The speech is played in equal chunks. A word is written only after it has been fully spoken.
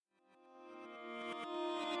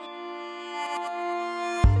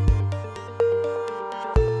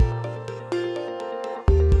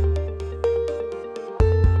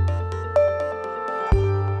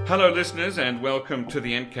Hello listeners and welcome to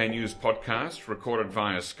the NK News podcast recorded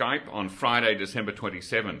via Skype on Friday, December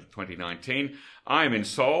 27, 2019. I am in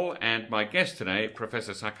Seoul and my guest today,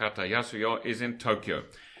 Professor Sakata Yasuyo, is in Tokyo.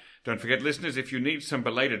 Don't forget listeners, if you need some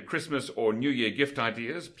belated Christmas or New Year gift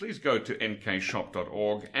ideas, please go to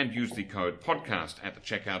nkshop.org and use the code podcast at the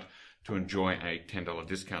checkout to enjoy a $10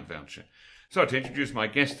 discount voucher. So to introduce my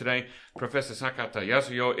guest today, Professor Sakata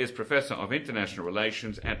Yasuyo is Professor of International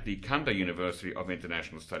Relations at the Kanda University of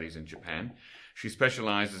International Studies in Japan. She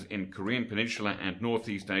specializes in Korean Peninsula and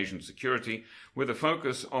Northeast Asian security with a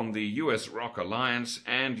focus on the US-ROC Alliance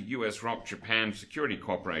and US-ROC Japan Security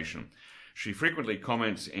Cooperation. She frequently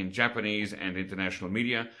comments in Japanese and international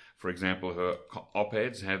media. For example, her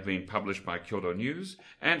op-eds have been published by Kyodo News,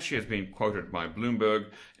 and she has been quoted by Bloomberg,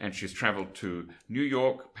 and she's traveled to New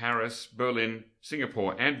York, Paris, Berlin,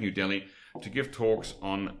 Singapore, and New Delhi to give talks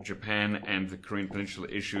on Japan and the Korean Peninsula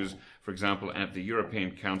issues, for example, at the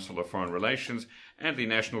European Council of Foreign Relations and the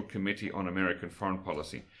National Committee on American Foreign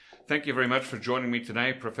Policy. Thank you very much for joining me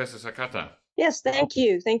today, Professor Sakata. Yes, thank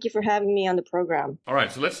you. Thank you for having me on the program. All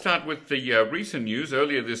right, so let's start with the recent news.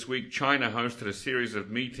 Earlier this week, China hosted a series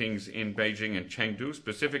of meetings in Beijing and Chengdu.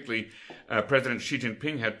 Specifically, President Xi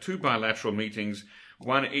Jinping had two bilateral meetings,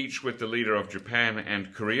 one each with the leader of Japan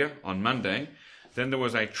and Korea on Monday. Then there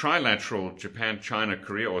was a trilateral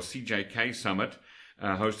Japan-China-Korea, or CJK, summit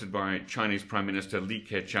hosted by Chinese Prime Minister Li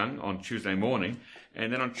Keqiang on Tuesday morning.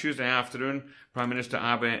 And then on Tuesday afternoon, Prime Minister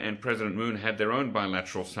Abe and President Moon had their own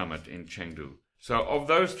bilateral summit in Chengdu. So of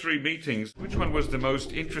those three meetings, which one was the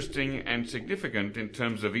most interesting and significant in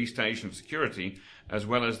terms of East Asian security, as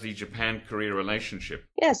well as the Japan-Korea relationship?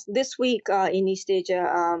 Yes, this week in East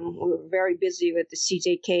Asia, we were very busy with the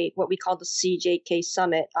CJK, what we call the CJK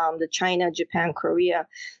summit, the China-Japan-Korea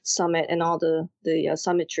summit, and all the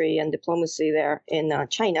summitry and diplomacy there in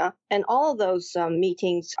China. And all of those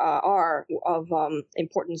meetings are of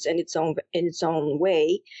importance in its own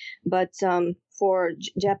way. But for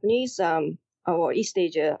Japanese or East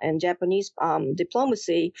Asia and Japanese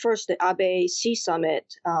diplomacy, first the Abe-Xi summit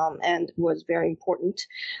and was very important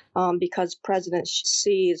because President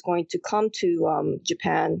Xi is going to come to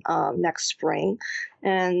Japan next spring.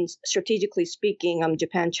 And strategically speaking,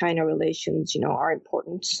 Japan-China relations, are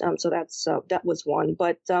important. So that was one.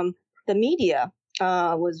 But the media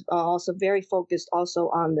was also very focused also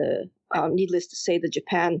on the needless to say, the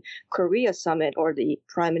Japan-Korea summit, or the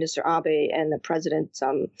Prime Minister Abe and the President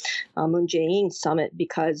Moon Jae-in summit,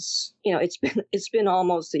 because it's been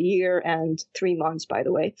almost a year and 3 months, by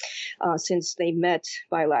the way, since they met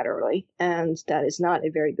bilaterally, and that is not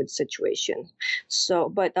a very good situation. So,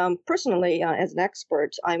 but personally, as an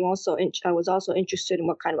expert, I was also interested in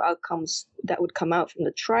what kind of outcomes that would come out from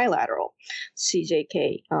the trilateral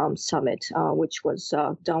CJK summit, which was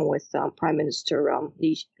done with Prime Minister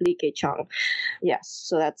Li Keqiang. Yes,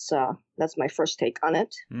 so that's my first take on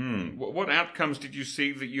it. What outcomes did you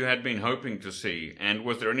see that you had been hoping to see? And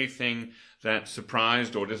was there anything that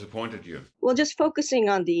surprised or disappointed you? Well, just focusing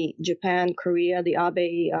on the Japan-Korea, the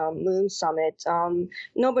Abe-Moon summit,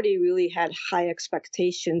 nobody really had high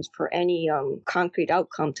expectations for any concrete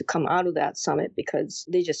outcome to come out of that summit because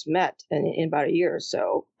they just met in about a year or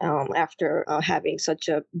so after having such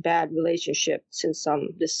a bad relationship since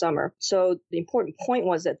this summer. So the important point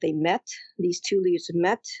was that these two leaders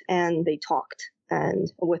met, and they talked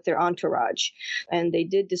and with their entourage. And they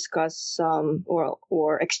did discuss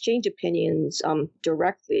or exchange opinions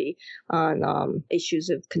directly on issues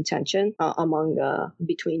of contention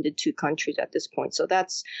between the two countries at this point. So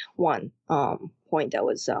that's one point that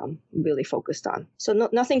was really focused on. So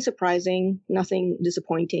nothing surprising, nothing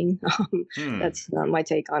disappointing. That's my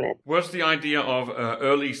take on it. Was the idea of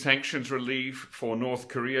early sanctions relief for North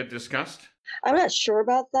Korea discussed? I'm not sure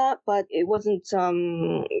about that, but it wasn't,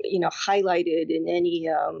 highlighted in any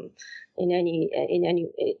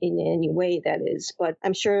way, that is. But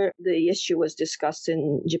I'm sure the issue was discussed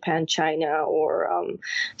in Japan-China or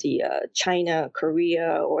the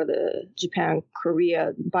China-Korea or the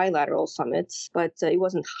Japan-Korea bilateral summits, but it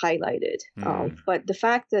wasn't highlighted. But the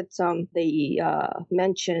fact that they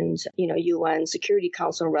mentioned, UN Security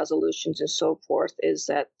Council resolutions and so forth is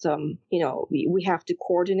that, we have to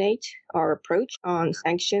coordinate our approach on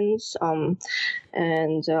sanctions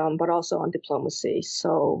but also on diplomacy.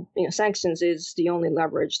 So, sanctions is the only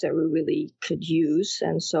leverage that we really could use.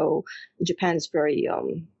 And so Japan is very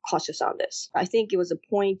cautious on this. I think it was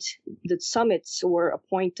the summits were a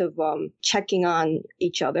point of checking on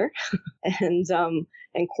each other and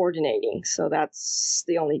coordinating. So that's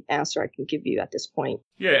the only answer I can give you at this point.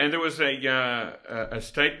 Yeah, and there was a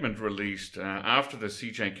statement released after the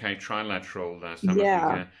CJK trilateral summit.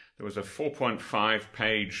 Yeah. there was a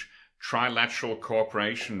 4.5-page trilateral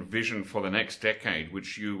cooperation vision for the next decade,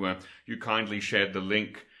 which you kindly shared the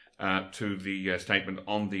link to the statement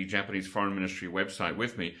on the Japanese Foreign Ministry website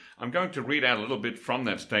with me. I'm going to read out a little bit from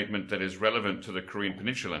that statement that is relevant to the Korean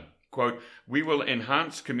Peninsula. Quote, "We will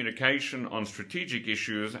enhance communication on strategic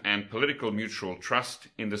issues and political mutual trust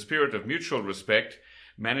in the spirit of mutual respect,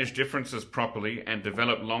 manage differences properly, and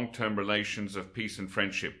develop long-term relations of peace and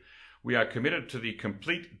friendship. We are committed to the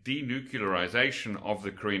complete denuclearization of the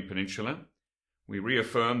Korean Peninsula. We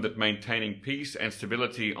reaffirm that maintaining peace and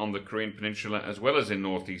stability on the Korean Peninsula as well as in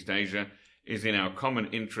Northeast Asia is our common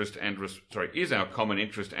interest and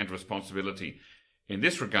responsibility. In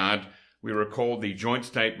this regard, we recall the joint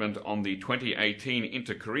statement on the 2018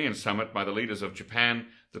 Inter-Korean Summit by the leaders of Japan,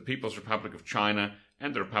 the People's Republic of China,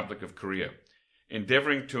 and the Republic of Korea.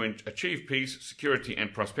 Endeavoring to achieve peace, security,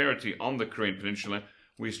 and prosperity on the Korean Peninsula,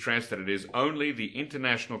 we stress that it is only the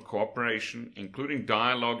international cooperation, including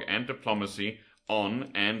dialogue and diplomacy,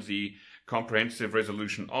 on and the comprehensive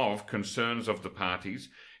resolution of concerns of the parties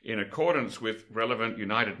in accordance with relevant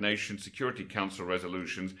United Nations Security Council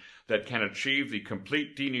resolutions that can achieve the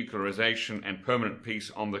complete denuclearization and permanent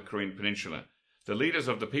peace on the Korean Peninsula. The leaders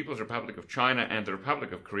of the People's Republic of China and the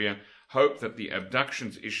Republic of Korea hope that the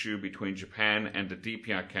abductions issue between Japan and the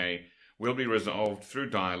DPRK will be resolved through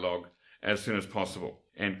dialogue as soon as possible."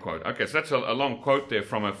 End quote. Okay, so that's a long quote there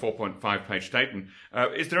from a 4.5-page statement.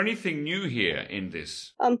 Is there anything new here in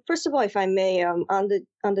this? First of all, if I may, on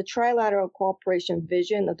the trilateral cooperation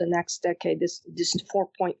vision of the next decade, this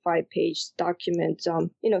 4.5-page document,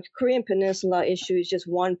 Korean Peninsula issue is just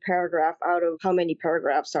one paragraph out of how many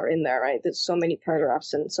paragraphs are in there, right? There's so many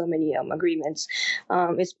paragraphs and so many agreements.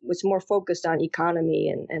 It's more focused on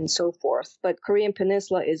economy and so forth. But Korean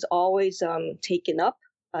Peninsula is always taken up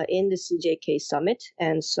in the CJK summit.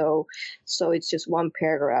 And so it's just one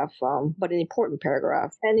paragraph, but an important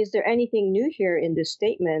paragraph. And is there anything new here in this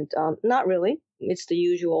statement? Not really. It's the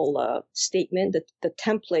usual statement that the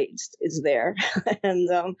template is there, and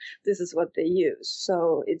this is what they use.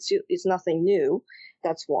 So it's nothing new.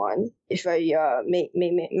 That's one. If I may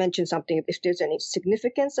mention something, if there's any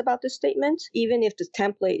significance about this statement, even if the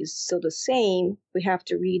template is still the same, we have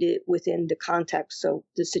to read it within the context of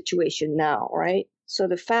the situation now, right? So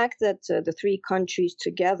the fact that the three countries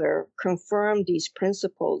together confirm these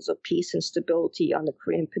principles of peace and stability on the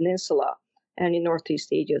Korean Peninsula and in Northeast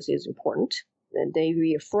Asia is important. And they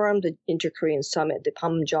reaffirmed the Inter-Korean Summit, the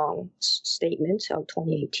Panmunjom statement of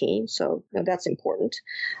 2018. So that's important.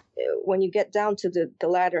 When you get down to the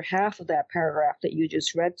latter half of that paragraph that you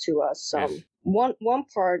just read to us, one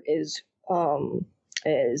part is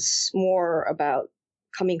more about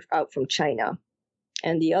coming out from China.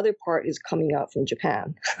 And the other part is coming out from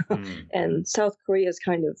Japan. And South Korea is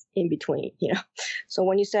kind of in between, So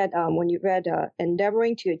when you read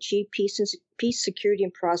endeavoring to achieve peace, security,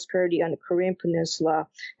 and prosperity on the Korean Peninsula,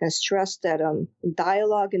 and stressed that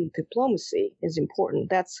dialogue and diplomacy is important,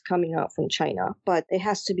 that's coming out from China. But it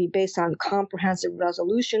has to be based on comprehensive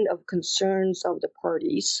resolution of concerns of the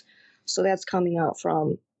parties. So that's coming out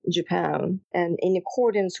from Japan, and in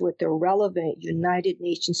accordance with the relevant United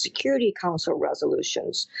Nations Security Council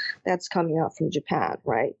resolutions, that's coming out from Japan,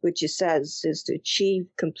 right? Which it says is to achieve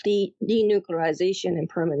complete denuclearization and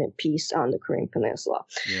permanent peace on the Korean Peninsula.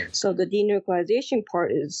 Yes. So the denuclearization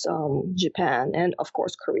part is Japan and of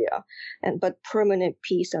course Korea, but permanent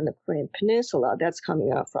peace on the Korean Peninsula, that's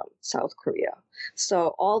coming out from South Korea.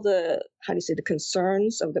 So all the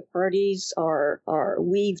concerns of the parties are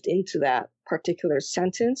weaved into that particular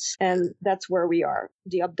sentence, and that's where we are.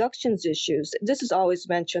 The abductions issues, this is always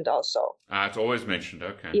mentioned also. It's always mentioned,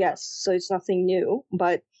 okay. Yes, so it's nothing new,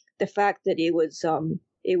 but the fact that it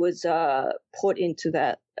was put into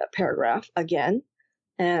that paragraph again,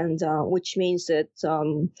 and which means that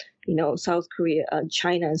South Korea,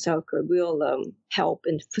 China and South Korea will help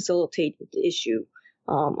and facilitate the issue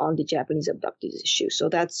on the Japanese abductees issue. So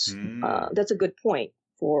that's a good point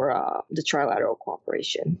for the trilateral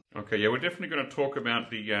cooperation. Okay, yeah, we're definitely going to talk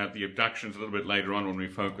about the abductions a little bit later on when we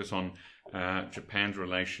focus on Japan's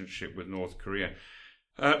relationship with North Korea.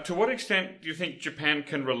 To what extent do you think Japan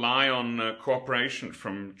can rely on cooperation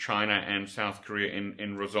from China and South Korea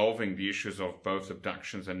in resolving the issues of both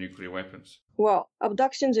abductions and nuclear weapons? Well,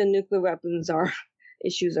 abductions and nuclear weapons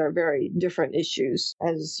issues are very different issues,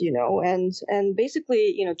 as you know, and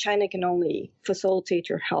basically, China can only facilitate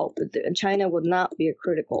or help. China would not be a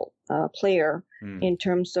critical player in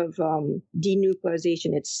terms of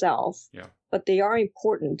denuclearization itself, but they are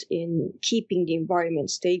important in keeping the environment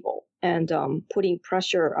stable. and putting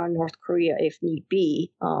pressure on North Korea if need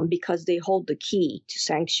be, because they hold the key to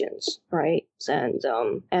sanctions, right?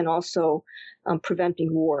 And also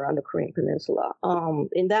preventing war on the Korean Peninsula.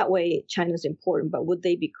 In that way, China's important, but would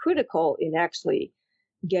they be critical in actually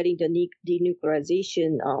getting the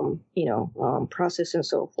denuclearization, process and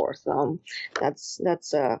so forth?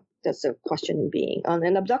 That's a question in being.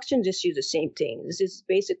 And abduction issue, the same thing. This is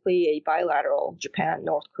basically a bilateral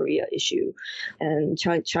Japan-North Korea issue, and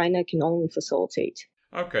China can only facilitate.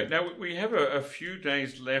 Okay, now we have a few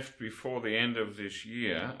days left before the end of this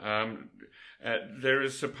year. There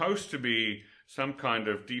is supposed to be some kind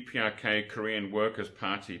of DPRK Korean Workers'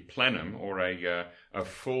 Party plenum, or a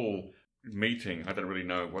full meeting. I don't really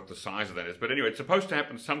know what the size of that is, but anyway, it's supposed to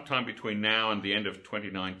happen sometime between now and the end of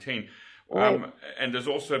 2019. Right. And there's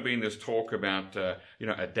also been this talk about a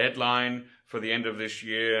deadline for the end of this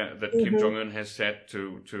year that Mm-hmm. Kim Jong-un has set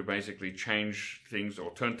to basically change things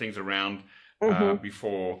or turn things around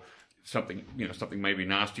before something maybe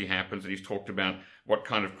nasty happens. And he's talked about what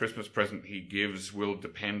kind of Christmas present he gives will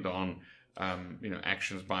depend on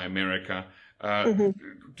actions by America.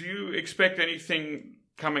 Do you expect anything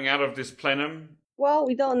coming out of this plenum? Well,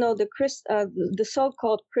 we don't know. The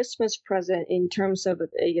so-called Christmas present in terms of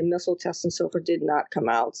a missile test and so forth did not come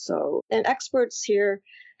out. So, and experts here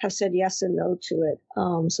have said yes and no to it.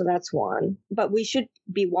 So that's one. But we should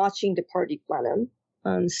be watching the party plenum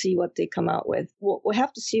and see what they come out with. We'll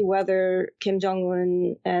have to see whether Kim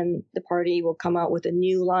Jong-un and the party will come out with a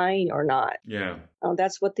new line or not. Yeah.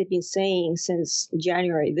 That's what they've been saying since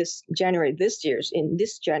January this year's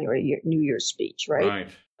New Year's speech, right? Right.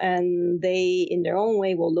 And they, in their own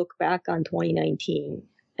way, will look back on 2019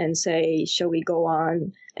 and say, shall we go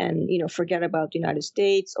on and, forget about the United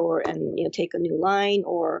States and take a new line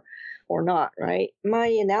or not, right? My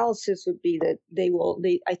analysis would be that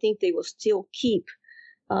I think they will still keep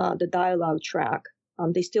the dialogue track.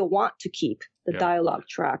 They still want to keep the dialogue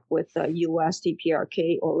track with the U.S.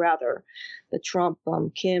 DPRK, or rather the Trump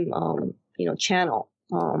Kim channel.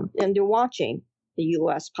 And they're watching the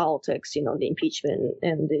U.S. politics, the impeachment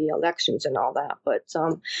and the elections and all that. But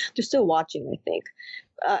they're still watching, I think.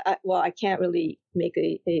 I can't really make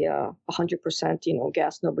a 100%,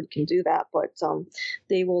 guess. Nobody can do that. But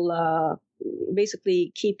they will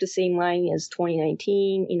basically keep the same line as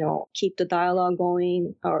 2019, keep the dialogue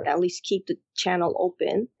going, or at least keep the channel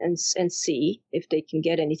open and see if they can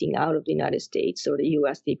get anything out of the United States or the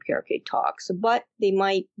U.S. DPRK talks. But they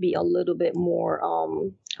might be a little bit more,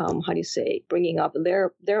 bringing up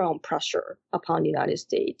their own pressure upon the United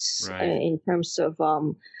States, right, in terms of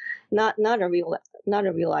not a real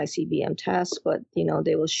ICBM test, but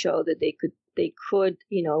they will show that they could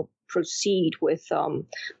proceed with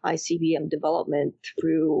ICBM development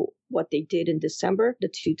through what they did in December, the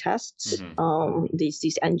two tests,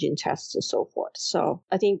 these engine tests and so forth. So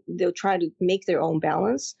I think they'll try to make their own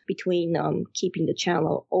balance between keeping the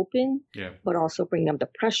channel open, but also bring up the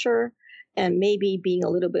pressure and maybe being a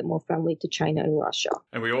little bit more friendly to China and Russia.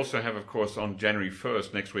 And we also have, of course, on January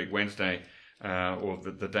 1st, next week, Wednesday, or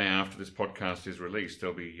the day after this podcast is released,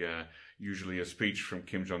 there'll be usually a speech from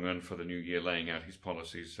Kim Jong-un for the new year, laying out his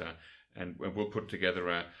policies, and we'll put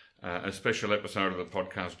together a special episode of the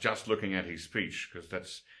podcast just looking at his speech, because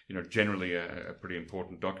that's generally a pretty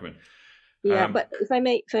important document. Yeah, but if I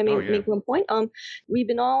may make one point, we've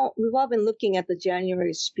all been looking at the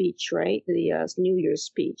January speech, right? The New Year's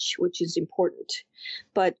speech, which is important.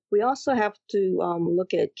 But we also have to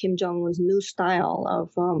look at Kim Jong-un's new style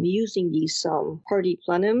of using these party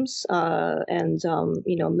plenums and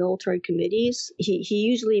military committees. He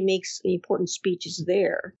usually makes important speeches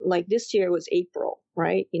there. Like this year was April,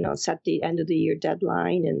 right? Set the end of the year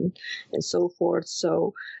deadline and so forth.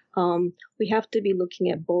 So we have to be looking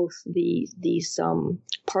at both these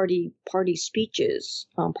party speeches,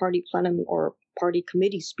 party plenum or party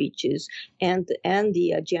committee speeches, and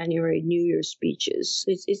the January New Year speeches.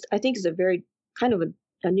 I think it's a very kind of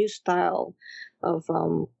a new style of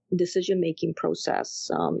decision-making process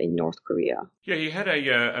in North Korea. Yeah, he had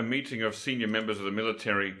a meeting of senior members of the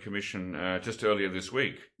military commission just earlier this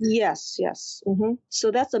week. Yes. Mm-hmm.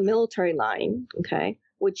 So that's a military line, okay?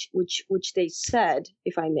 Which they said,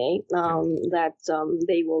 if I may, that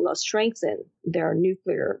they will strengthen their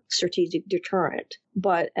nuclear strategic deterrent.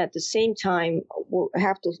 But at the same time, we'll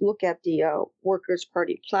have to look at the Workers'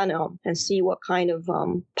 Party plenum and see what kind of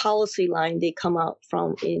policy line they come out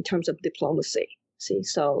from in terms of diplomacy. See,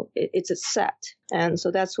 so it's a set. And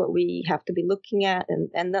so that's what we have to be looking at.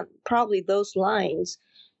 And then probably those lines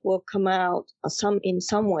will come out in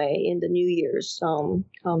some way in the New Year's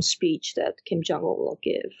speech that Kim Jong-un will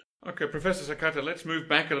give. Okay, Professor Sakata, let's move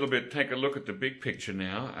back a little bit, take a look at the big picture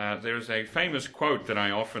now. There's a famous quote that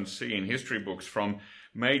I often see in history books from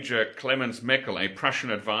Major Clemens Meckel, a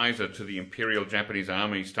Prussian advisor to the Imperial Japanese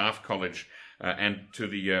Army Staff College and to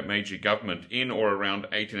the Meiji government in or around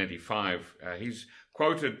 1885. He's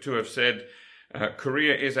quoted to have said,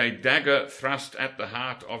 Korea is a dagger thrust at the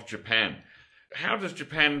heart of Japan. How does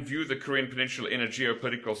Japan view the Korean Peninsula in a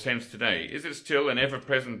geopolitical sense today? Is it still an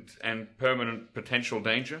ever-present and permanent potential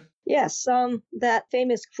danger? Yes, that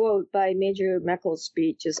famous quote by Major Meckel's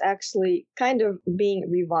speech is actually kind of being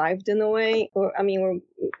revived in a way.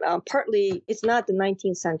 Partly, it's not the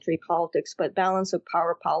 19th century politics, but balance of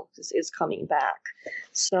power politics is coming back.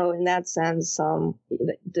 So in that sense,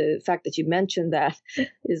 the fact that you mentioned that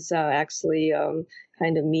is actually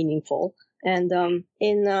kind of meaningful. And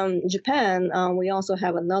in Japan, we also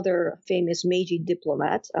have another famous Meiji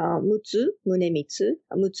diplomat, Mutsu Munemitsu.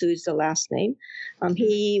 Mutsu is the last name.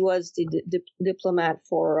 He was the diplomat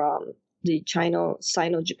for the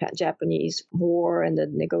Sino-Japanese War and the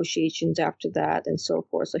negotiations after that and so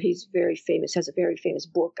forth. So he's very famous, has a very famous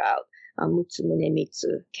book out, Mutsu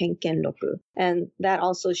Munemitsu, Kenkenroku. And that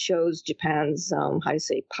also shows Japan's,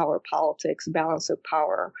 power politics, balance of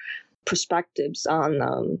power perspectives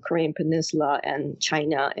on Korean Peninsula and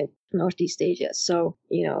China and Northeast Asia. So,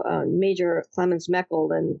 Major Clemens Meckel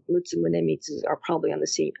and Mutsu Munemitsu are probably on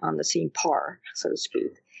the same par, so to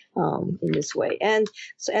speak, in this way. And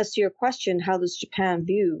so, as to your question, how does Japan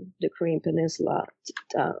view the Korean Peninsula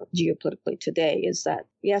geopolitically today? Is that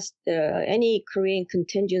yes, any Korean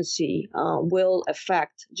contingency will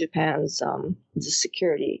affect Japan's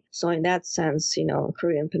security. So, in that sense,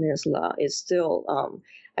 Korean Peninsula is still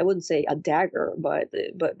I wouldn't say a dagger, but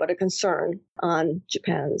a concern on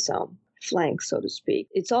Japan's flank, so to speak.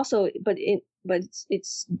 It's also,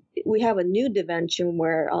 we have a new dimension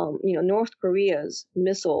where North Korea's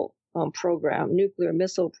missile nuclear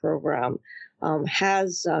missile program,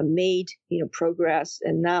 has made progress,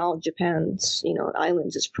 and now Japan's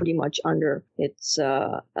islands is pretty much under its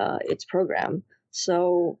program.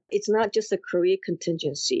 So it's not just a Korea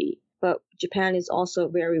contingency. But Japan is also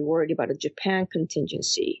very worried about a Japan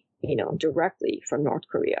contingency, directly from North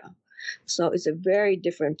Korea. So it's a very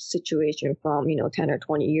different situation from, 10 or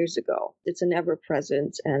 20 years ago. It's an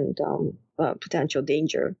ever-present and potential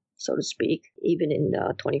danger, so to speak, even in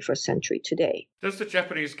the 21st century today. Does the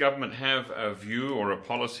Japanese government have a view or a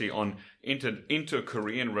policy on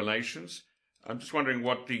inter-Korean relations? I'm just wondering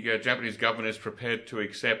what the Japanese government is prepared to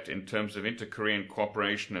accept in terms of inter-Korean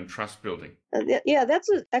cooperation and trust building. That's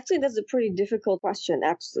a pretty difficult question,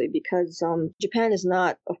 actually, because Japan is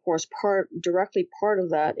not, of course, directly part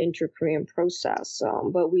of that inter-Korean process.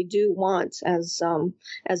 But we do want, as the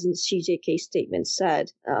CJK statement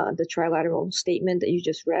said, the trilateral statement that you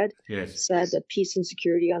just read, yes, said that peace and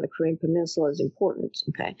security on the Korean Peninsula is important.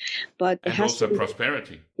 Okay, but and also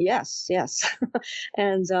prosperity. Yes,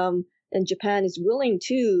 and Japan is willing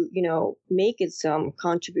to, make its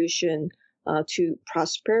contribution to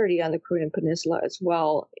prosperity on the Korean Peninsula as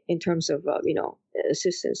well in terms of,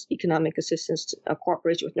 assistance, economic assistance,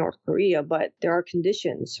 cooperation with North Korea. But there are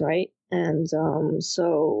conditions, right? And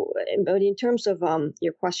but in terms of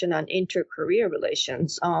your question on inter-Korea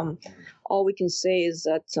relations, all we can say is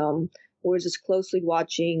that we're just closely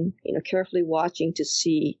watching, carefully watching to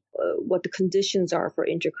see what the conditions are for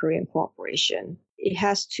inter-Korean cooperation. It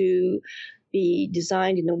has to be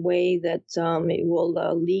designed in a way that it will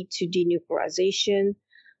lead to denuclearization,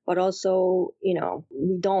 but also,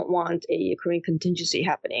 we don't want a Korean contingency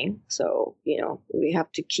happening. So, we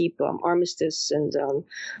have to keep armistice and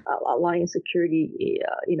alliance security,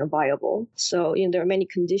 viable. So, there are many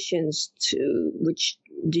conditions to which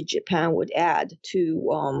Japan would add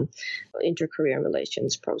to inter-Korean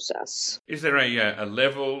relations process. Is there a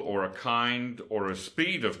level or a kind or a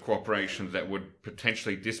speed of cooperation that would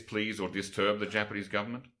potentially displease or disturb the Japanese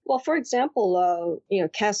government? Well, for example,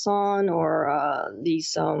 Kaesong or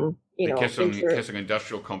these, the Kaesong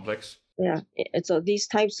Industrial Complex. Yeah, and so these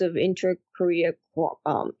types of inter-Korea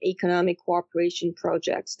economic cooperation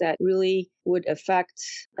projects that really would affect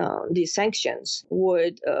these sanctions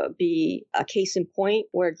would be a case in point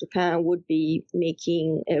where Japan would be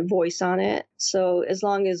making a voice on it. So as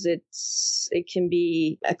long as it can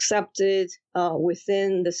be accepted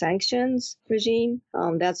within the sanctions regime,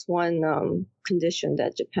 that's one condition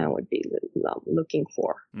that Japan would be looking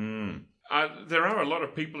for. There are a lot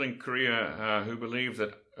of people in Korea who believe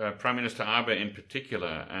that Prime Minister Abe in particular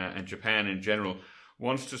and Japan in general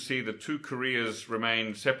wants to see the two Koreas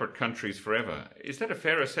remain separate countries forever. Is that a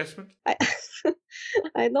fair assessment?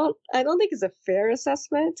 I don't think it's a fair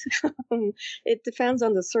assessment. It depends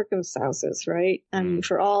on the circumstances, right? I mean,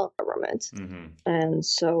 for all governments. Mm-hmm. And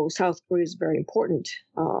so South Korea is very important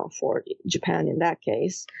for Japan in that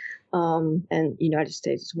case, and United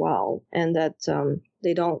States as well. And that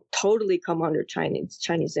they don't totally come under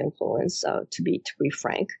Chinese influence, to be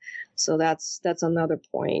frank. So that's another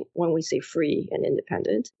point when we say free and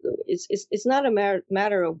independent. It's not a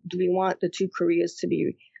matter of do we want the two Koreas to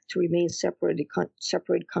remain separate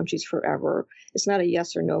countries forever. It's not a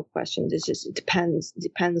yes or no question. It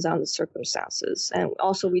depends on the circumstances. And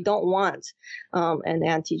also, we don't want an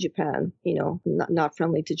anti-Japan, not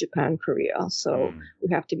friendly to Japan, Korea. So we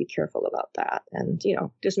have to be careful about that. And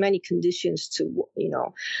there's many conditions to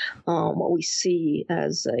what we see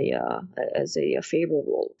as a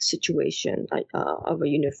favorable situation of a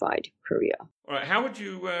unified Korea. All right. How would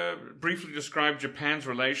you briefly describe Japan's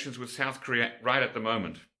relations with South Korea right at the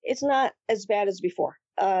moment? It's not as bad as before.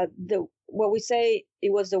 What we say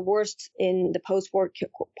it was the worst in the post-war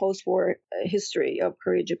history of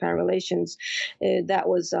Korea-Japan relations. That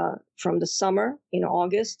was from the summer in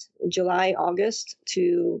July, August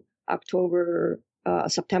to October.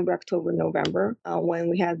 September, October, November, when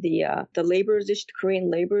we had the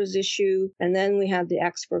Korean laborers issue, and then we had the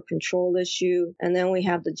export control issue, and then we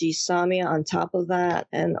have the GSAMIA on top of that,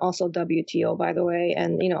 and also WTO, by the way,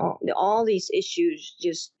 and all these issues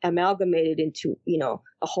just amalgamated into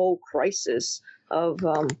a whole crisis of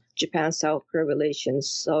Japan-South Korea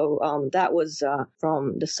relations. So that was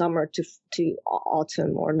from the summer to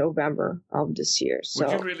autumn or November of this year. So,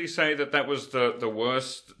 would you really say that was the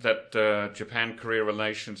worst that Japan-Korea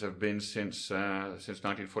relations have been since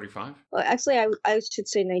 1945? Well, actually, I should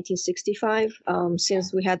say 1965,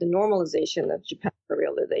 since we had the normalization of Japan-Korea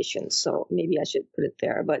relations. So maybe I should put it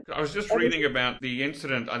there. But I was just reading about the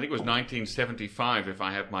incident, I think it was 1975, if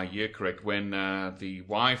I have my year correct, when the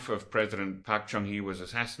wife of President Park Chung-hee was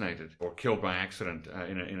assassinated or killed by accident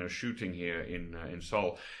in a shooting here in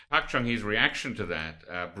Seoul. Park Chung-hee's reaction to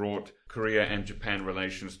that brought Korea and Japan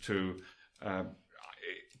relations to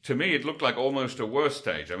me, it looked like almost a worse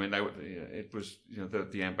stage. I mean, it was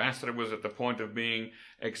the ambassador was at the point of being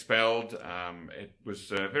expelled. It was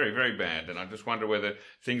very, very bad, and I just wonder whether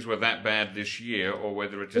things were that bad this year or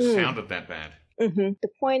whether it just sounded that bad. Mm-hmm. The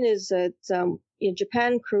point is that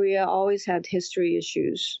Japan and Korea always had history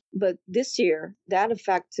issues, but this year that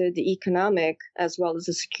affected the economic as well as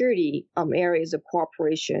the security areas of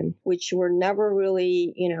cooperation, which were never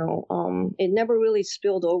really, it never really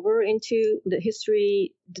spilled over into the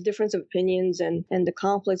history. The difference of opinions and the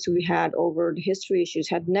conflicts we had over the history issues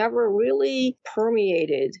had never really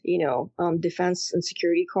permeated, defense and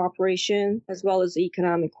security cooperation as well as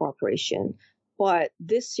economic cooperation. But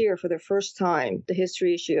this year, for the first time, the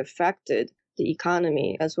history issue affected the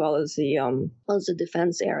economy as well as the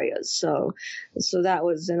defense areas. So that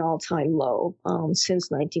was an all-time low since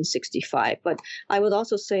 1965. But I would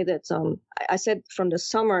also say that I said from the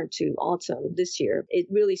summer to autumn this year, it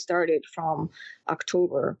really started from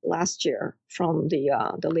October last year from the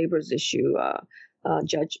labor's issue.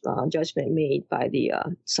 Judgment made by the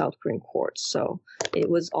South Korean courts. So it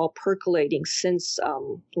was all percolating since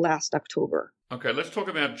last October. Okay, let's talk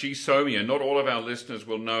about GSOMIA. Not all of our listeners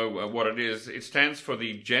will know what it is. It stands for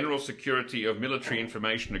the General Security of Military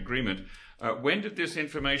Information Agreement. When did this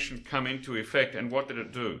information come into effect and what did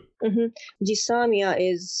it do? Mm-hmm. GSAMIA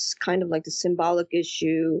is kind of like the symbolic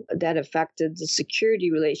issue that affected the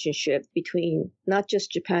security relationship between not just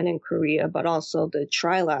Japan and Korea, but also the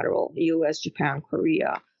trilateral US, Japan,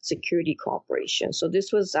 Korea security cooperation. So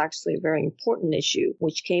this was actually a very important issue,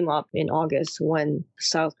 which came up in August when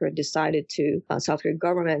South Korea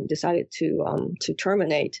government decided to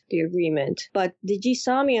terminate the agreement. But the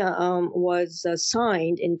GSAMIA was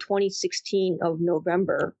signed in 2016 of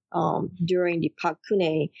November. During the Park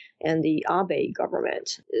Geun-hye and the Abe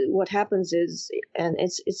government. What happens is, and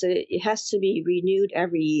it has to be renewed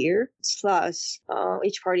every year. Plus,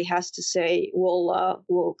 each party has to say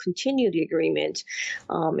we'll continue the agreement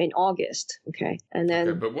in August. Okay, and then.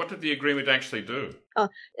 Okay, but what did the agreement actually do?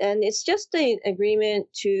 And it's just an agreement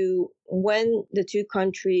to when the two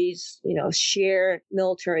countries, share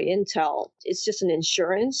military intel. It's just an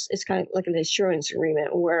insurance. It's kind of like an insurance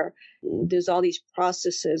agreement where there's all these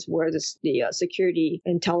processes where the security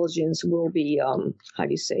intelligence will be,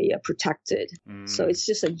 protected. So it's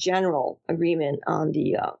just a general agreement on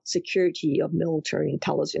the security of military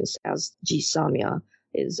intelligence, as GSAMIA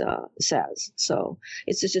says. So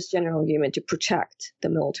it's just general agreement to protect the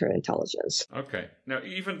military intelligence. Okay. Now,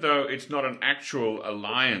 even though it's not an actual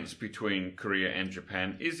alliance between Korea and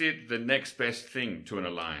Japan, is it the next best thing to an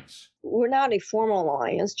alliance? We're not a formal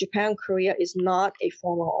alliance. Japan-Korea is not a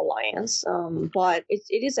formal alliance, but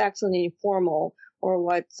it is actually an informal, or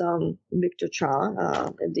what Victor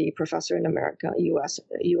Cha, the professor in America, U.S.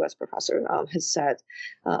 professor, has said,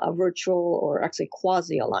 a virtual or actually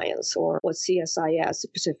quasi-alliance, or what CSIS, the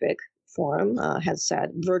Pacific Forum, has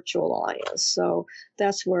said, virtual alliance. So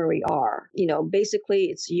that's where we are. Basically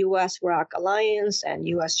it's U.S.-ROC alliance and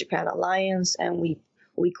U.S.-Japan alliance, and we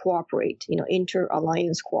cooperate.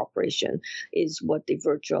 Inter-alliance cooperation is what the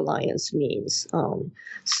virtual alliance means.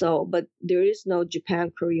 But there is no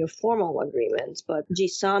Japan-Korea formal agreement. But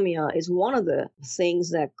GSAMIA is one of the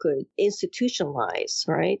things that could institutionalize,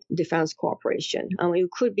 right, defense cooperation. We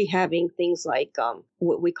could be having things like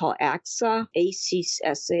what we call ACSA,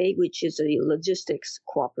 ACSA, which is a logistics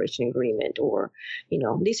cooperation agreement, or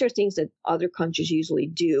these are things that other countries usually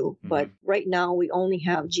do. But right now we only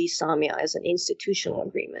have GSAMIA as an institutional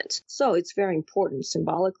agreement. So it's very important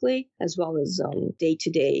symbolically as well as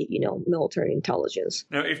day-to-day, military intelligence.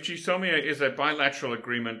 Now, if GSAMIA is a bilateral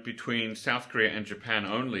agreement between South Korea and Japan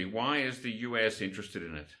only, why is the U.S. interested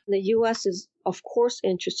in it? The U.S. is, of course,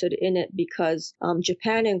 interested in it because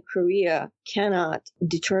Japan and Korea cannot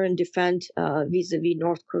deter and defend vis-a-vis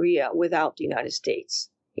North Korea without the United States.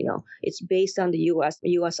 It's based on the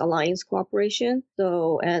U.S. alliance cooperation.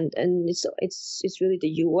 So, and it's really the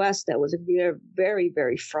U.S. that was very, very,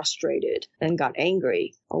 very frustrated and got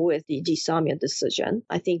angry with the GSAMIA decision.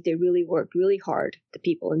 I think they really worked really hard, the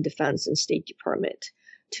people in Defense and State Department,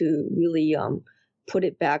 to really put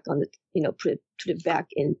it back on put it back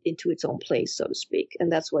into its own place, so to speak.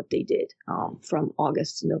 And that's what they did from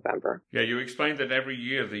August to November. Yeah, you explained that every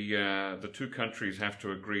year the two countries have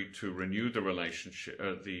to agree to renew the relationship,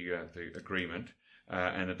 the agreement,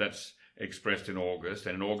 and that's expressed in August.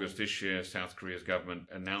 And in August this year, South Korea's government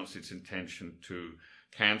announced its intention to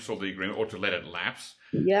cancel the agreement or to let it lapse.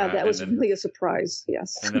 Yeah, that was really a surprise,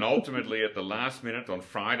 yes. And then ultimately at the last minute on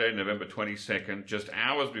Friday, November 22nd, just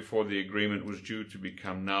hours before the agreement was due to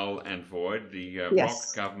become null and void, the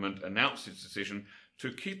ROC government announced its decision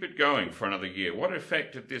to keep it going for another year. What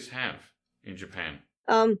effect did this have in Japan?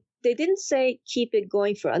 They didn't say keep it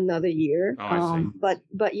going for another year. Oh, I see.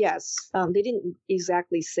 But yes, they didn't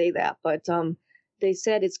exactly say that, but they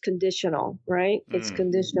said it's conditional, right? It's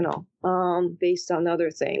conditional based on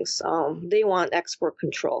other things. They want export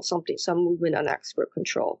control, some movement on export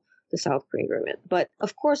control, the South Korean agreement. But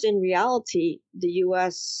of course, in reality, the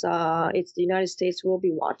U.S., the United States will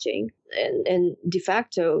be watching, and de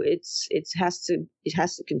facto, it has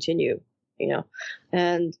to continue,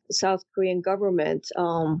 And the South Korean government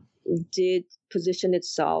did position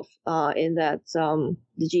itself in that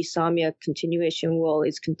the GSAMIA continuation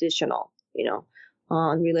is conditional,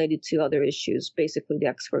 related to other issues, basically the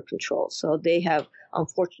export control. So they have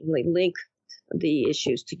unfortunately linked the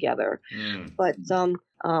issues together. But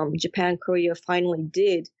Japan, Korea finally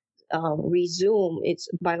did resume its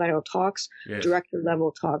bilateral talks, director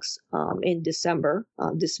level talks in December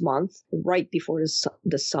this month, right before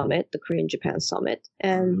the summit, the Korean-Japan summit.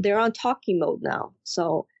 And they're on talking mode now.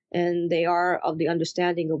 So, and they are of the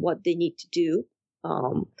understanding of what they need to do,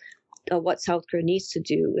 what South Korea needs to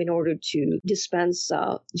do in order to dispense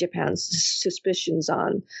Japan's suspicions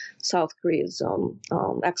on South Korea's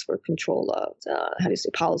export control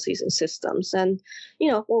policies and systems. And,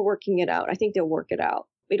 we're working it out. I think they'll work it out.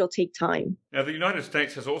 It'll take time. Now, the United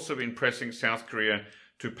States has also been pressing South Korea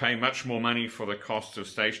to pay much more money for the cost of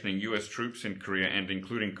stationing U.S. troops in Korea and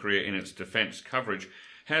including Korea in its defense coverage.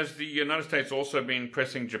 Has the United States also been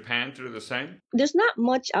pressing Japan to do the same? There's not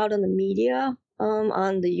much out in the media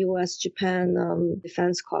on the U.S.-Japan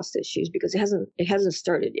defense cost issues because it hasn't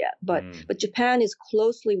started yet. But Japan is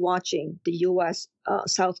closely watching the U.S.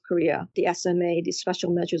 South Korea, the SMA, the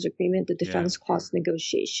Special Measures Agreement, the defense cost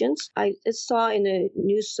negotiations. I saw in a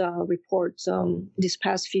news report this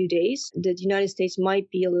past few days that the United States might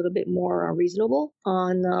be a little bit more reasonable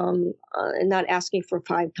on and not asking for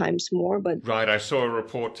 5 times more. But right, I saw a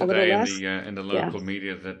report today in the local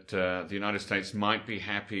media that the United States might be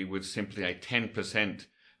happy with simply a 10%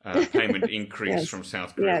 payment increase from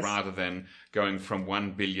South Korea rather than going from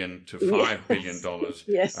 $1 billion to $5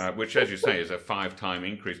 billion, which, as you say, is a 5-time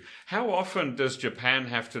increase. How often does Japan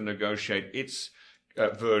have to negotiate its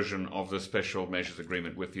version of the Special Measures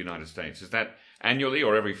Agreement with the United States? Is that annually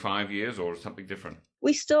or every 5 years or something different?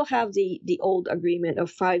 We still have the old agreement of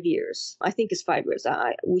 5 years. I think it's 5 years.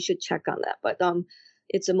 We should check on that. But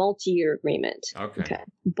It's a multi-year agreement. Okay.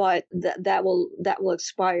 But that will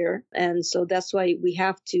expire, and so that's why we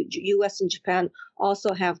have to. U.S. and Japan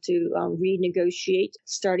also have to renegotiate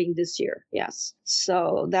starting this year. Yes.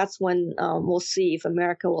 So that's when we'll see if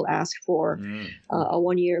America will ask for a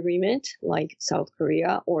 1-year agreement like South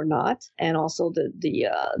Korea or not, and also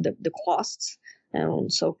the costs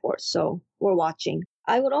and so forth. So we're watching.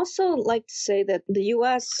 I would also like to say that the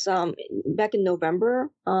U.S. Back in November,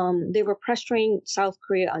 they were pressuring South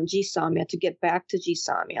Korea on GSAMIA to get back to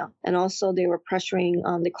GSAMIA, and also they were pressuring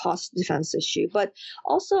on the cost defense issue. But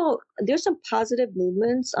also, there's some positive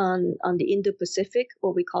movements on the Indo-Pacific,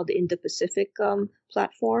 what we call the Indo-Pacific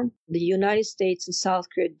platform. The United States and South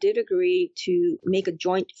Korea did agree to make a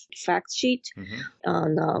joint fact sheet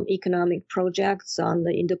on economic projects on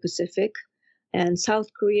the Indo-Pacific. And South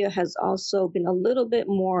Korea has also been a little bit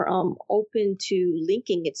more open to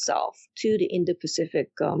linking itself to the Indo-Pacific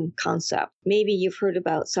concept. Maybe you've heard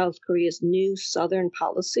about South Korea's new Southern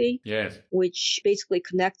policy, yes, which basically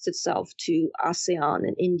connects itself to ASEAN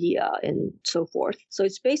and India and so forth. So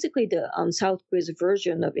it's basically the South Korea's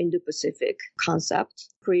version of Indo-Pacific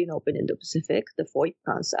concept, Korean Open Indo-Pacific, the FOIP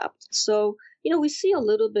concept. So we see a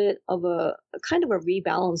little bit of a kind of a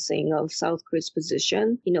rebalancing of South Korea's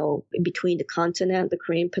position, between the continent, the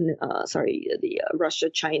Russia,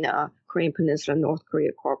 China, Korean Peninsula, North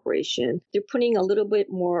Korea cooperation. They're putting a little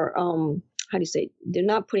bit more, they're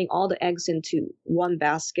not putting all the eggs into one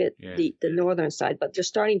basket, the northern side, but they're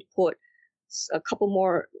starting to put a couple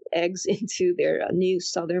more eggs into their new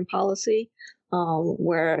southern policy.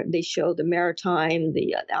 Where they show the maritime,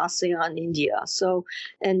 the ASEAN, India. So,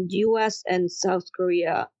 and U.S. and South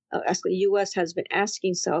Korea, actually, U.S. has been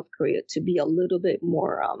asking South Korea to be a little bit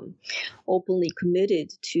more openly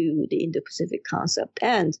committed to the Indo-Pacific concept.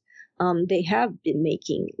 And they have been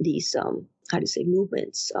making these,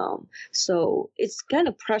 movements. So it's kind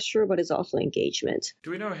of pressure, but it's also engagement.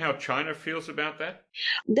 Do we know how China feels about that?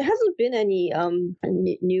 There hasn't been any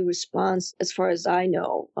new response, as far as I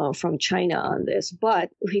know, from China on this. But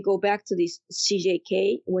if you go back to the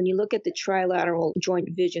CJK, when you look at the Trilateral Joint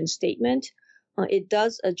Vision Statement, it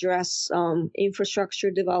does address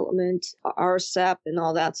infrastructure development, RCEP, and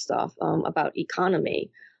all that stuff about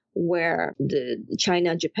economy, where the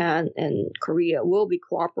China, Japan, and Korea will be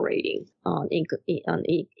cooperating on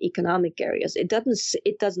economic areas. It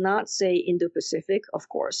does not say Indo-Pacific, of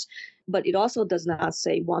course, but it also does not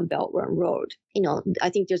say One Belt, One Road. I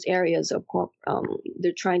think there's areas of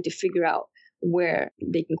they're trying to figure out where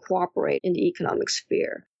they can cooperate in the economic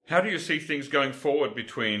sphere. How do you see things going forward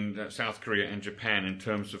between South Korea and Japan in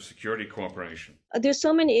terms of security cooperation? There's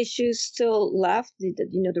so many issues still left,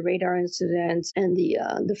 the radar incident and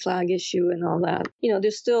the flag issue and all that.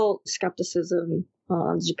 There's still skepticism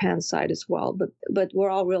on Japan's side as well, but we're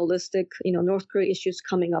all realistic. North Korea issues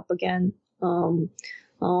coming up again.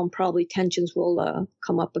 Probably tensions will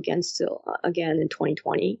come up again in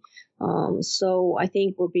 2020. So I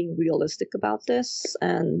think we're being realistic about this.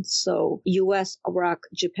 And so U.S., Iraq,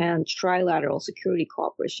 Japan trilateral security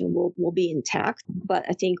cooperation will be intact. But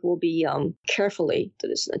I think we'll be carefully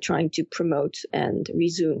trying to promote and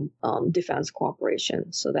resume defense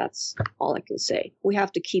cooperation. So that's all I can say. We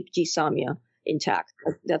have to keep GSAMIA intact.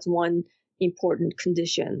 That's one important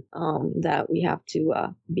condition that we have to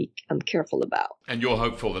be careful about. And you're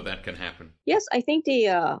hopeful that can happen? Yes, I think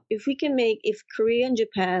if Korea and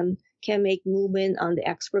Japan can make movement on the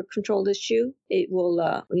export control issue, it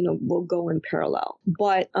will go in parallel.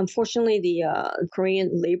 But unfortunately, the Korean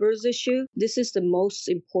laborers issue, this is the most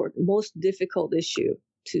important, most difficult issue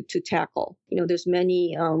to tackle. There's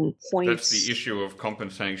many points. That's the issue of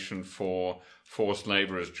compensation for forced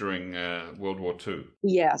laborers during World War II.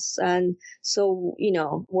 Yes, and so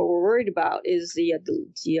what we're worried about is the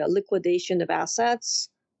liquidation of assets.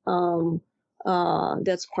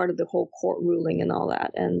 That's part of the whole court ruling and all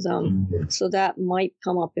that. And so that might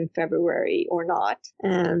come up in February or not.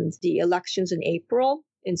 And the elections in April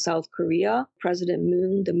in South Korea, President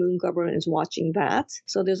Moon, the Moon government is watching that.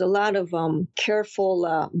 So there's a lot of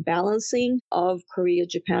careful balancing of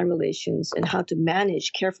Korea-Japan relations and how to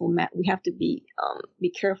manage we have to be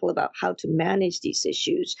careful about how to manage these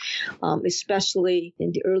issues, especially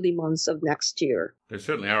in the early months of next year. There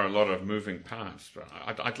certainly are a lot of moving parts.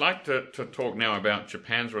 I'd like to talk now about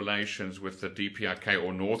Japan's relations with the DPRK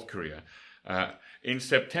or North Korea. In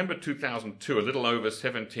September 2002, a little over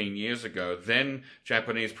 17 years ago, then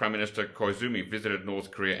Japanese Prime Minister Koizumi visited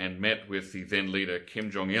North Korea and met with the then leader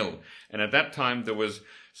Kim Jong-il. And at that time, there was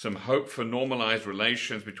some hope for normalized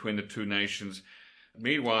relations between the two nations.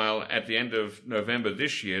 Meanwhile, at the end of November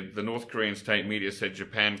this year, the North Korean state media said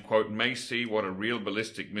Japan, quote, may see what a real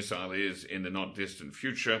ballistic missile is in the not distant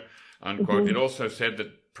future, unquote. It also said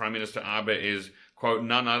that Prime Minister Abe is, quote,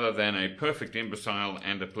 none other than a perfect imbecile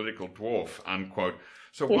and a political dwarf, unquote.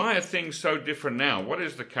 So why are things so different now? What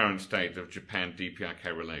is the current state of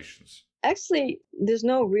Japan-DPRK relations? Actually, there's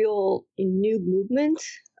no real new movement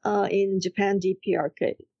in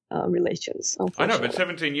Japan-DPRK relations. I know, but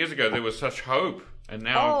 17 years ago there was such hope, and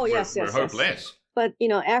now we're hopeless. But,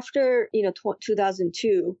 after,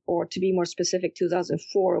 2002, or to be more specific,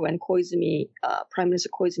 2004, when Prime Minister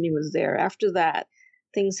Koizumi was there, after that,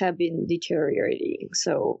 things have been deteriorating.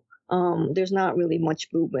 So there's not really much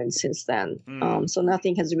movement since then. So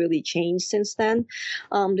nothing has really changed since then.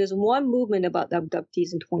 There's one movement about the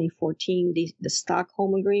abductees in 2014, the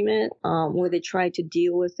Stockholm Agreement, where they tried to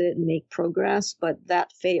deal with it and make progress, but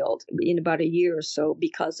that failed in about a year or so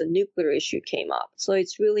because a nuclear issue came up. So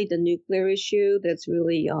it's really the nuclear issue that's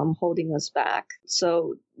really holding us back.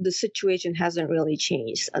 So the situation hasn't really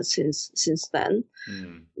changed since then.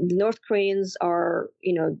 The North Koreans are,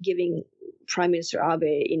 giving Prime Minister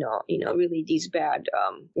Abe, really these bad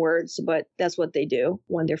words, but that's what they do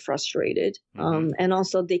when they're frustrated. And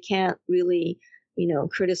also they can't really,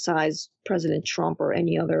 criticize President Trump or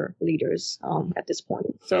any other leaders at this point.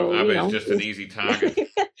 So Abe is just an easy target.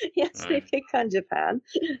 Yes, they pick on Japan.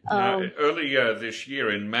 Earlier this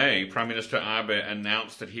year in May, Prime Minister Abe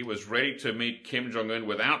announced that he was ready to meet Kim Jong-un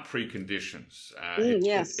without preconditions.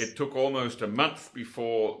 It took almost a month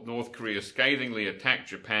before North Korea scathingly attacked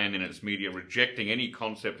Japan in its media, rejecting any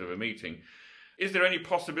concept of a meeting. Is there any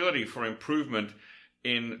possibility for improvement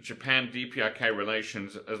in Japan-DPRK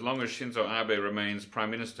relations as long as Shinzo Abe remains Prime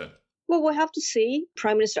Minister? Well, we'll have to see.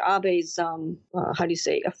 Prime Minister Abe's,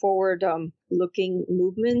 a forward-looking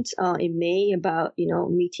movement in May about,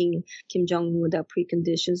 meeting Kim Jong-un without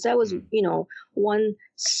preconditions. That was, one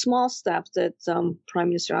small step that Prime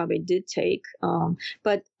Minister Abe did take.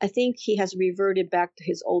 But I think he has reverted back to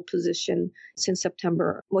his old position since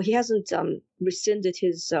September. Well, he hasn't rescinded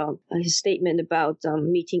his statement about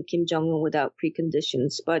meeting Kim Jong-un without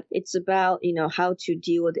preconditions, but it's about, how to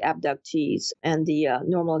deal with the abductees and the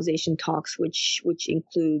normalization talks, which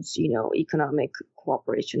includes, economic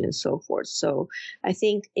cooperation and so forth. So I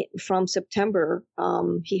think from September,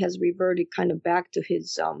 he has reverted kind of back to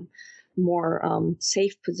his more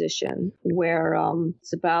safe position where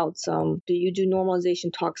it's about do you do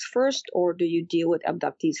normalization talks first or do you deal with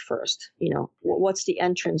abductees first? What's the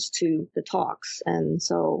entrance to the talks? And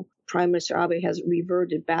so Prime Minister Abe has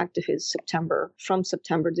reverted back to his from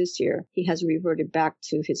September this year, he has reverted back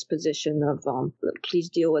to his position of please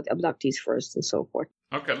deal with abductees first and so forth.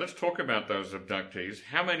 Okay, let's talk about those abductees.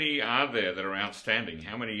 How many are there that are outstanding?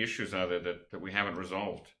 How many issues are there that we haven't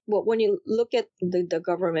resolved? Well, when you look at the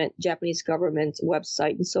Japanese government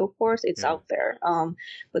website and so forth, it's out there.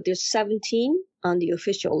 But there's 17 on the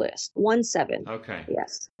official list. 17. Okay.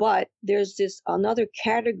 Yes. But there's this another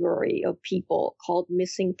category of people called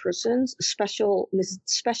missing persons,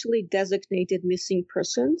 specially designated missing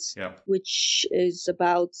persons, which is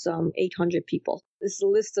about 800 people. This is a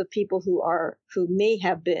list of people who may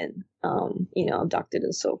have been, abducted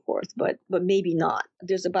and so forth, but maybe not.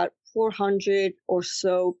 There's about 400 or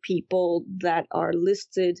so people that are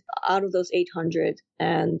listed out of those 800,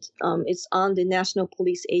 and it's on the National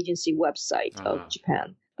Police Agency website of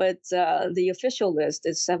Japan. But the official list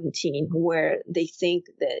is 17, where they think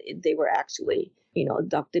that they were actually,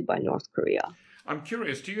 abducted by North Korea. I'm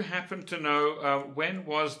curious, do you happen to know when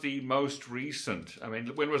was the most recent,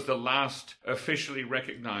 when was the last officially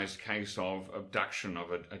recognized case of abduction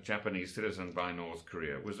of a Japanese citizen by North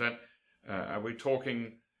Korea? Was that, are we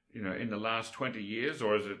talking, in the last 20 years,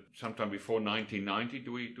 or is it sometime before 1990?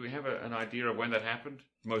 Do we have an idea of when that happened?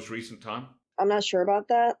 Most recent time? I'm not sure about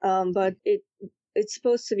that, but it's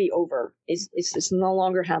supposed to be over. It's no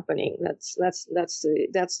longer happening. That's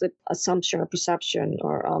the assumption or perception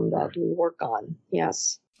or that we work on.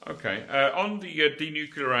 Yes. Okay. On the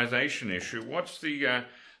denuclearization issue, what's the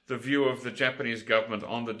view of the Japanese government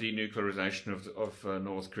on the denuclearization of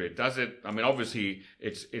North Korea? Does it? Obviously,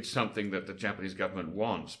 it's something that the Japanese government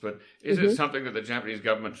wants, but is it something that the Japanese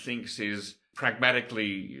government thinks is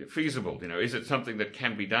pragmatically feasible? Is it something that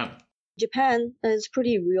can be done? Japan is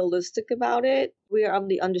pretty realistic about it. We are of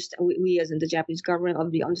the we as in the Japanese government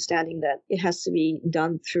of the understanding that it has to be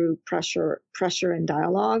done through pressure and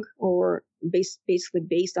dialogue, or basically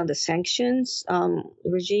based on the sanctions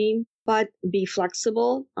regime, but be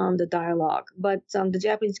flexible on the dialogue. But the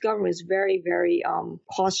Japanese government is very, very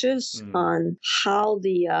cautious on how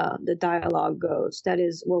the dialogue goes. That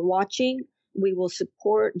is, we're watching. We will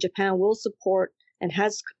support. Japan will support and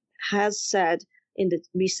has said in the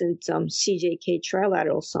recent CJK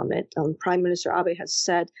trilateral summit, Prime Minister Abe has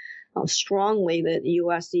said strongly that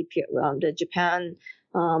that Japan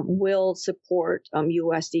will support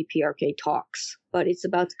USDPRK talks, but it's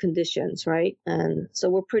about the conditions, right? And so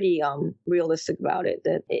we're pretty realistic about it,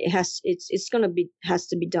 that has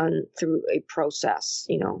to be done through a process,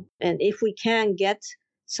 And if we can get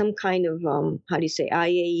some kind of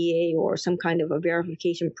IAEA or some kind of a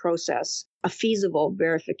verification process, a feasible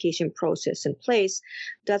verification process in place,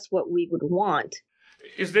 that's what we would want.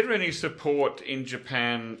 Is there any support in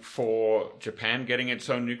Japan for Japan getting its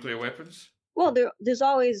own nuclear weapons? Well, there's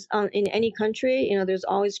always, in any country, there's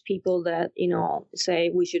always people that,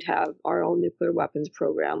 say we should have our own nuclear weapons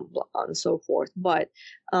program and so forth. But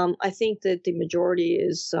I think that the majority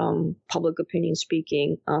is, public opinion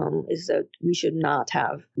speaking, is that we should not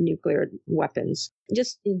have nuclear weapons.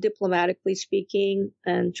 Just diplomatically speaking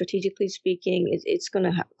and strategically speaking, it's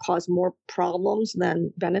going to cause more problems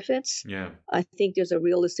than benefits. Yeah. I think there's a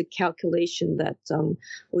realistic calculation that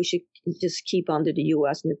we should just keep under the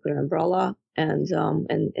U.S. nuclear umbrella and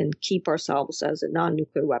keep ourselves as a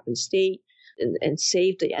non-nuclear weapon state and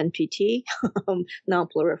save the NPT,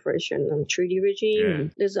 non-proliferation treaty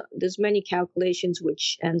regime. Yeah. There's many calculations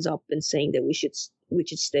which ends up in saying that we should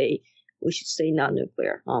stay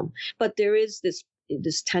non-nuclear. But there is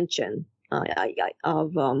this tension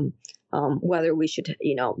of whether we should,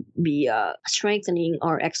 be strengthening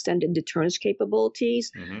our extended deterrence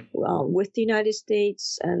capabilities with the United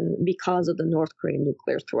States, and because of the North Korean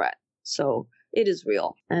nuclear threat. So it is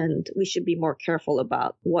real, and we should be more careful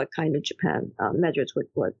about what kind of measures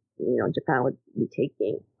Japan would be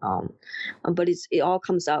taking. But it all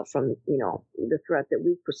comes out from the threat that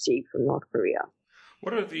we perceive from North Korea.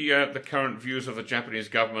 What are the current views of the Japanese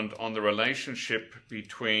government on the relationship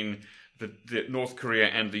between the North Korea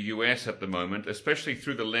and the US at the moment, especially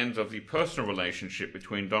through the lens of the personal relationship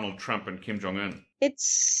between Donald Trump and Kim Jong-un?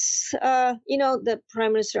 It's, that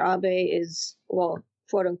Prime Minister Abe is,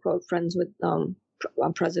 quote unquote, friends with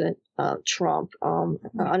President Trump on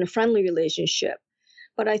a friendly relationship.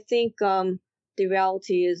 But I think the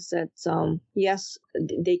reality is that, yes,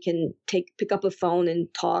 they can pick up a phone and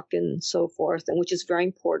talk and so forth, and which is very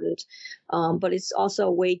important. But it's also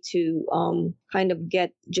a way to kind of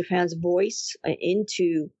get Japan's voice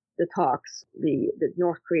into the talks, the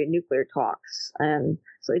North Korean nuclear talks. And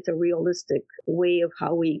so it's a realistic way of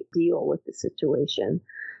how we deal with the situation.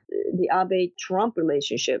 The Abe-Trump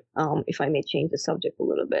relationship, if I may change the subject a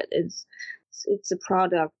little bit, it's a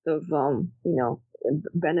product of,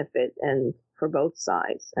 benefit and for both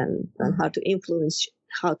sides, and how to influence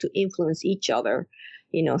each other,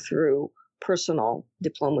 through personal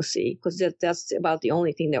diplomacy, because that's about the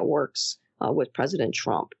only thing that works with President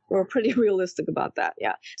Trump. We're pretty realistic about that,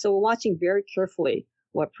 yeah. So we're watching very carefully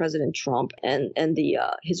what President Trump and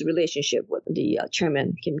his relationship with the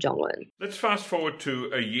chairman Kim Jong-un. Let's fast forward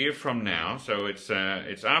to a year from now. So it's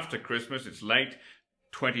after Christmas. It's late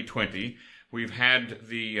 2020. We've had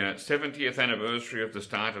the 70th anniversary of the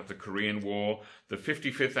start of the Korean War, the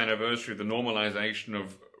 55th anniversary of the normalization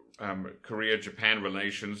of Korea-Japan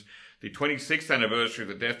relations, the 26th anniversary of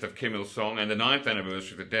the death of Kim Il-sung, and the 9th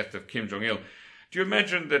anniversary of the death of Kim Jong-il. Do you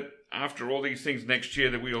imagine that after all these things next year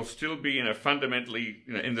that we'll still be in a fundamentally,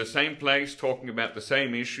 in the same place, talking about the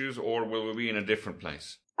same issues, or will we be in a different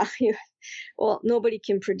place? Well, nobody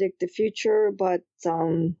can predict the future, but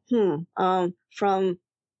from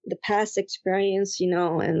the past experience,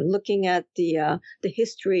 and looking at the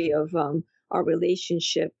history of our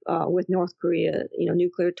relationship with North Korea,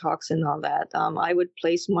 nuclear talks and all that, I would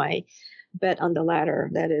place my bet on the latter.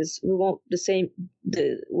 That is, we'll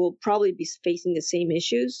probably be facing the same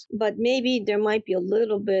issues, but maybe there might be a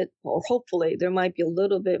little bit, or hopefully there might be a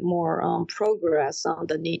little bit more progress on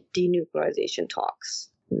the denuclearization talks.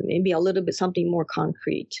 Maybe a little bit something more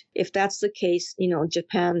concrete. If that's the case,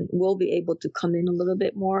 Japan will be able to come in a little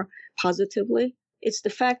bit more positively. It's the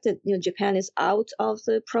fact that Japan is out of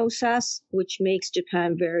the process, which makes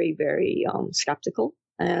Japan very, very skeptical.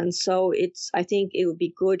 And so I think it would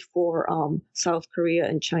be good for South Korea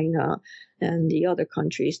and China and the other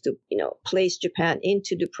countries to, place Japan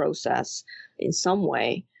into the process in some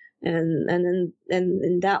way. And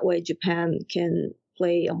in that way, Japan can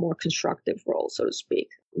play a more constructive role, so to speak.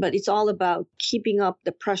 But it's all about keeping up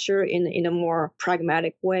the pressure in a more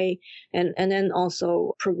pragmatic way, and then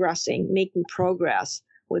also making progress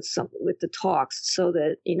with the talks, so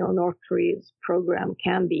that North Korea's program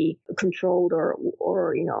can be controlled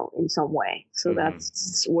or in some way. So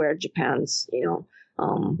that's where Japan's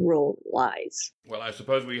role lies. Well, I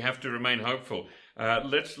suppose we have to remain hopeful.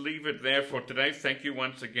 Let's leave it there for today. Thank you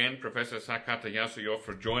once again, Professor Sakata Yasuyo,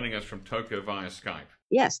 for joining us from Tokyo via Skype.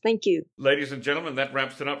 Yes, thank you. Ladies and gentlemen, that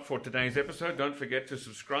wraps it up for today's episode. Don't forget to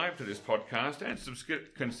subscribe to this podcast and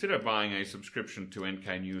consider buying a subscription to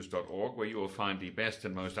nknews.org, where you will find the best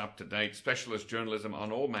and most up-to-date specialist journalism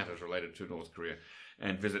on all matters related to North Korea.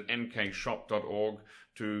 And visit nkshop.org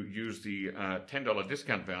to use the $10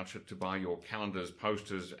 discount voucher to buy your calendars,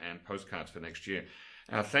 posters, and postcards for next year.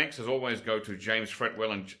 Our thanks, as always, go to James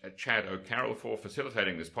Fretwell and Chad O'Carroll for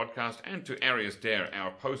facilitating this podcast, and to Arius Dare,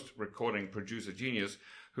 our post-recording producer genius,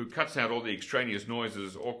 who cuts out all the extraneous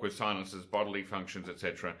noises, awkward silences, bodily functions,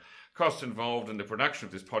 etc. Costs involved in the production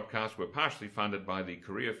of this podcast were partially funded by the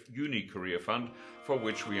Uni Korea Fund, for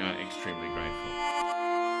which we are extremely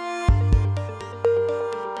grateful.